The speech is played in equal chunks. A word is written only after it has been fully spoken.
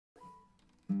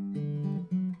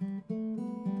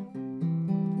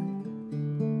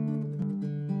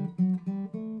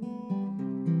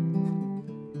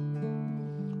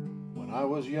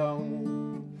was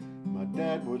young, my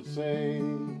dad would say,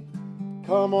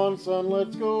 "Come on, son,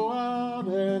 let's go out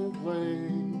and play."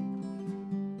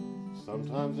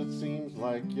 Sometimes it seems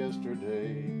like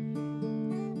yesterday.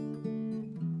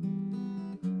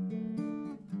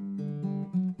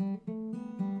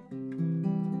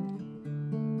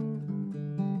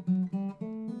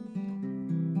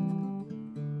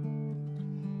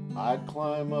 I'd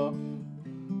climb up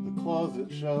the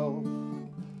closet shelf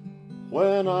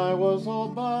when I was all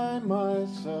by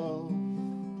myself,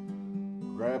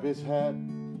 grab his hat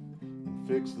and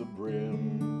fix the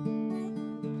brim,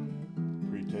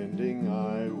 pretending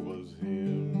I was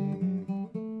him.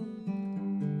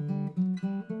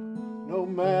 No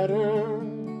matter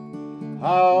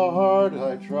how hard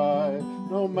I try,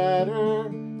 no matter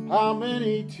how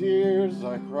many tears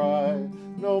I cry,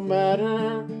 no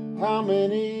matter how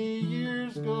many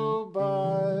years go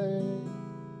by,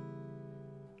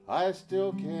 I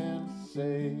still can't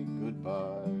say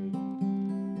goodbye.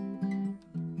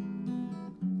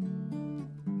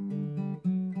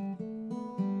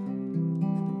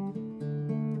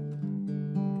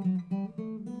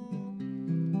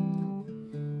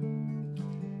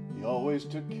 He always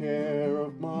took care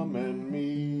of Mom and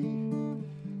me.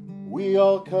 We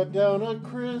all cut down a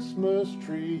Christmas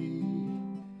tree.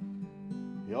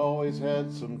 He always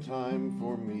had some time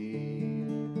for me.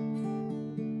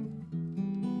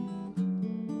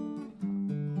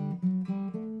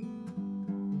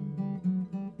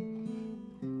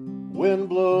 Wind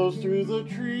blows through the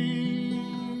trees,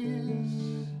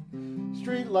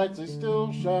 street lights, they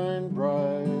still shine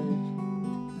bright.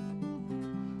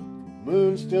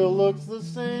 Moon still looks the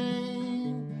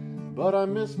same, but I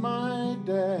miss my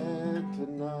dad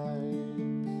tonight.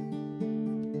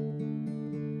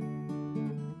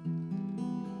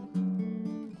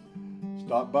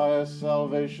 Stopped by a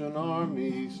Salvation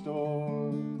Army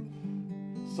store,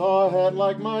 saw a hat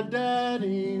like my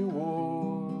daddy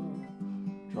wore,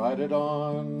 tried it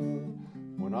on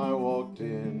when I walked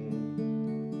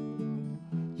in,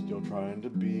 still trying to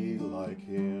be like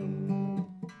him.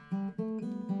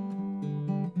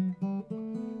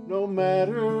 No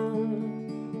matter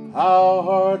how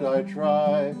hard I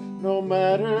try, no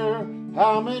matter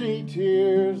how many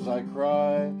tears I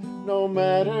cry, no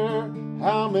matter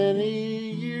how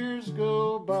many years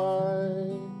go by,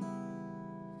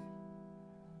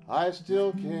 I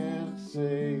still can't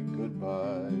say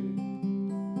goodbye.